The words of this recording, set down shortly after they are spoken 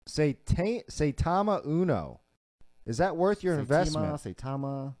Saitama Uno. Is that worth your investment?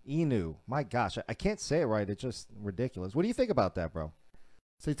 Saitama. Inu. My gosh, I can't say it right. It's just ridiculous. What do you think about that, bro?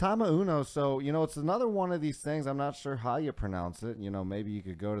 Saitama Uno. So, it's another one of these things. I'm not sure how you pronounce it. Maybe you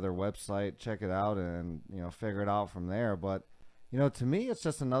could go to their website, check it out, and, figure it out from there. But, to me, it's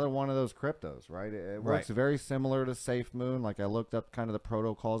just another one of those cryptos, right? It works very similar to SafeMoon. Like, I looked up kind of the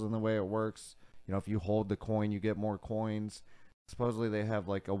protocols and the way it works. If you hold the coin, you get more coins. Supposedly they have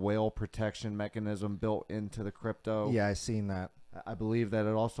like a whale protection mechanism built into the crypto. Yeah, I seen that. I believe that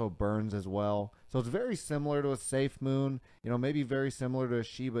it also burns as well. So it's very similar to a SafeMoon, maybe very similar to a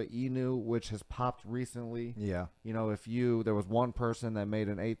Shiba Inu, which has popped recently. Yeah. There was one person that made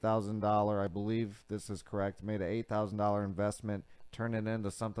an $8,000, I believe this is correct, made an $8,000 investment, turned it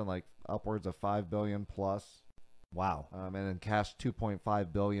into something like upwards of 5 billion plus. Wow. And then cashed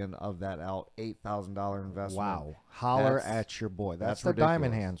 2.5 billion of that out, $8,000 investment. Wow. Holler at your boy. That's the ridiculous.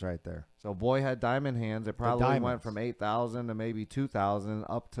 diamond hands right there. So boy had diamond hands. It probably went from 8,000 to maybe 2,000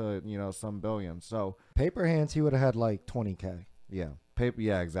 up to, some billion. So paper hands, he would have had like 20K. Yeah.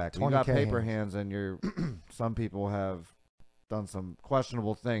 Yeah, exactly. You got paper hands and you're some people have done some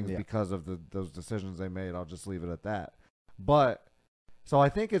questionable things because of those decisions they made. I'll just leave it at that. But so I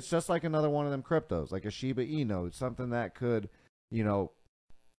think it's just like another one of them cryptos, like a Shiba Inu, something that could,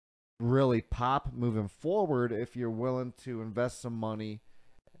 really pop moving forward if you're willing to invest some money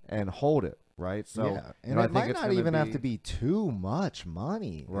and hold it, right? So, and it might not even have to be too much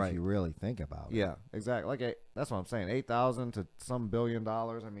money if you really think about it. Yeah, exactly. Like that's what I'm saying, 8,000 to some $1 billion.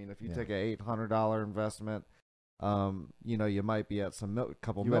 I mean, if you take an $800 investment, you might be at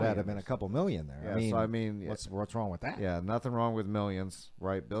couple million. You would have been a couple million there. Yeah, I mean, what's wrong with that? Yeah, nothing wrong with millions,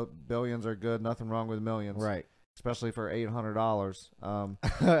 right? Billions are good. Nothing wrong with millions, right? Especially for $800.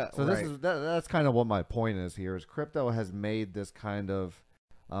 So that's kind of what my point is here. Is crypto has made this kind of,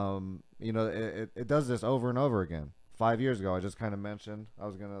 it does this over and over again. 5 years ago, I just kind of mentioned I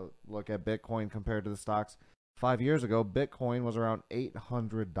was gonna look at Bitcoin compared to the stocks. 5 years ago, Bitcoin was around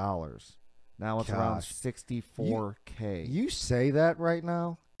 $800. Now it's around 64K. You say that right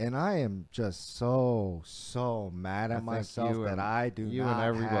now, and I am just so mad at myself that I do not and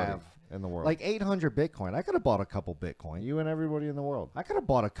everybody have in the world like 800 Bitcoin. I could have bought a couple Bitcoin. You and everybody in the world. I could have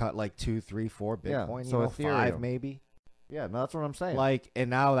bought a cut like 2, 3, 4 Bitcoin. Yeah, so Ethereum. 5 maybe. Yeah, no, that's what I'm saying. Like,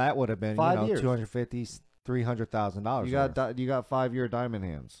 and now that would have been $250,000, $300,000. You got 5-year diamond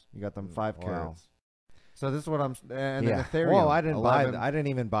hands. You got them 5 carats. So this is what I'm and then Ethereum. Well, I didn't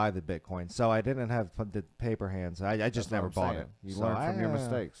even buy the Bitcoin, so I didn't have the paper hands. I just never bought it. You learn from your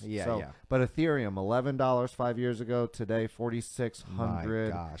mistakes. Yeah. But Ethereum, $11 5 years ago. Today, $4,600. My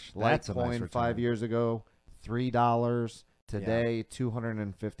gosh, that's a nice return. 5 years ago, $3. Today,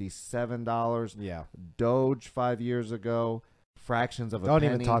 $257. Yeah. Doge 5 years ago, fractions of a penny.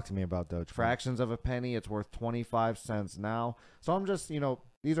 Don't even talk to me about Doge. Fractions of a penny. It's worth 25 cents now. So I'm just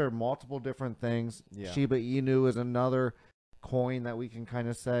these are multiple different things. Yeah. Shiba Inu is another coin that we can kind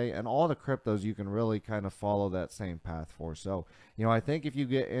of say, and all the cryptos you can really kind of follow that same path for. So, I think if you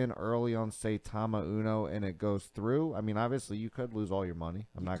get in early on, say, Saitama Uno, and it goes through, I mean, obviously you could lose all your money.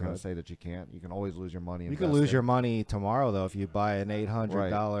 I'm not going to say that you can't. You can always lose your money. You could lose your money tomorrow, though, if you buy an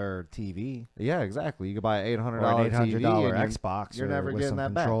 $800 TV. Yeah, exactly. You could buy an $800 $800 TV Xbox. You're never getting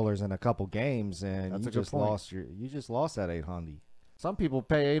that back. Controllers and a couple games, and That's you just lost that 800. Some people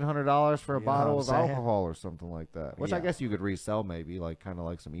pay $800 for a bottle of alcohol or something like that, which I guess you could resell maybe, like kind of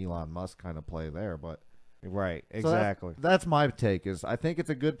like some Elon Musk kind of play there. But right, exactly. So that's my take. Is I think it's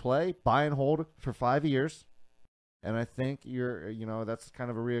a good play. Buy and hold for 5 years, and I think that's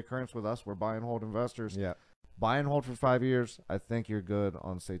kind of a reoccurrence with us. We're buy and hold investors. Yeah, buy and hold for 5 years. I think you're good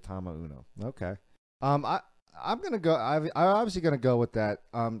on Saitama Uno. Okay. I'm gonna go. I'm obviously gonna go with that.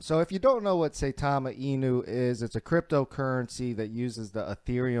 So if you don't know what Saitama Inu is, it's a cryptocurrency that uses the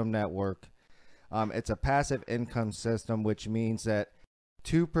Ethereum network. It's a passive income system, which means that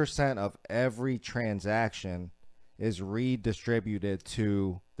 2% of every transaction is redistributed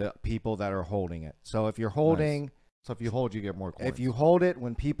to the people that are holding it. So if you're holding, so if you hold, you get more coins. If you hold it,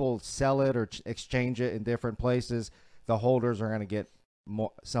 when people sell it or exchange it in different places, the holders are gonna get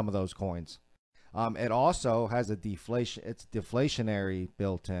some of those coins. It also has a deflation. It's deflationary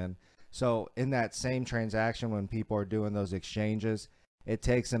built in. So in that same transaction, when people are doing those exchanges, it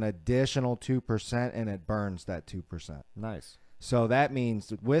takes an additional 2% and it burns that 2%. Nice. So that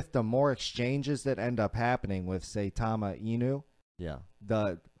means with the more exchanges that end up happening with Saitama Inu,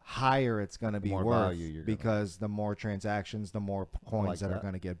 the higher it's going to be worth, because the more transactions, the more coins that are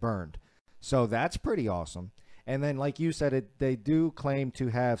going to get burned. So that's pretty awesome. And then, like you said, they do claim to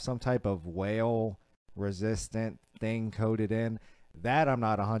have some type of whale-resistant thing coded in. That I'm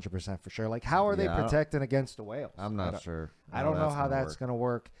not 100% for sure. Like, how are they Yeah, protecting against the whales? I'm not sure. I don't know that's how gonna that's work. going to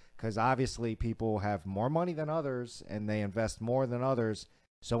work because obviously people have more money than others and they invest more than others.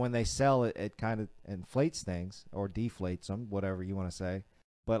 So when they sell it, it kind of inflates things or deflates them, whatever you want to say.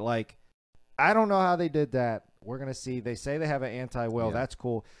 But like, I don't know how they did that. We're going to see. They say they have an anti-whale. Yeah. That's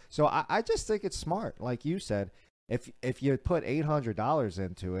cool. So I just think it's smart. Like you said, if you put $800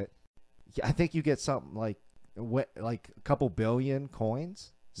 into it, I think you get something like a couple billion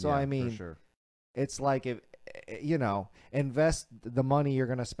coins. So Yeah, I mean, for sure. it's like if invest the money you're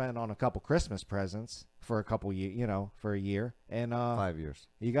going to spend on a couple Christmas presents for a couple for a year, and 5 years.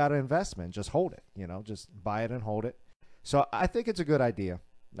 you got an investment. Just hold it. Just buy it and hold it. So I think it's a good idea.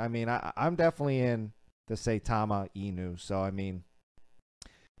 I mean, I'm definitely in the Saitama Inu. So I mean,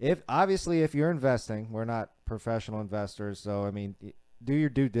 if you're investing, we're not professional investors. So I mean, do your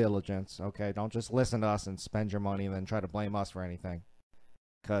due diligence. Okay, don't just listen to us and spend your money and then try to blame us for anything,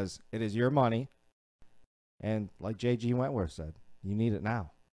 because it is your money. And like J.G. Wentworth said, you need it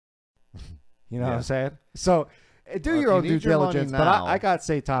now. You know what I'm saying? So do Well, your if own you due need your money diligence. But now- I got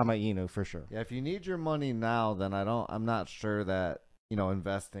Saitama Inu for sure. Yeah, if you need your money now, then I'm not sure that,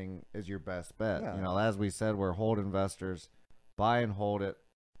 investing is your best bet. Yeah. As we said, we're hold investors. Buy and hold it.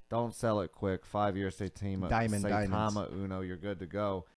 Don't sell it quick. 5 years, Saitama Diamonds. Uno, you're good to go.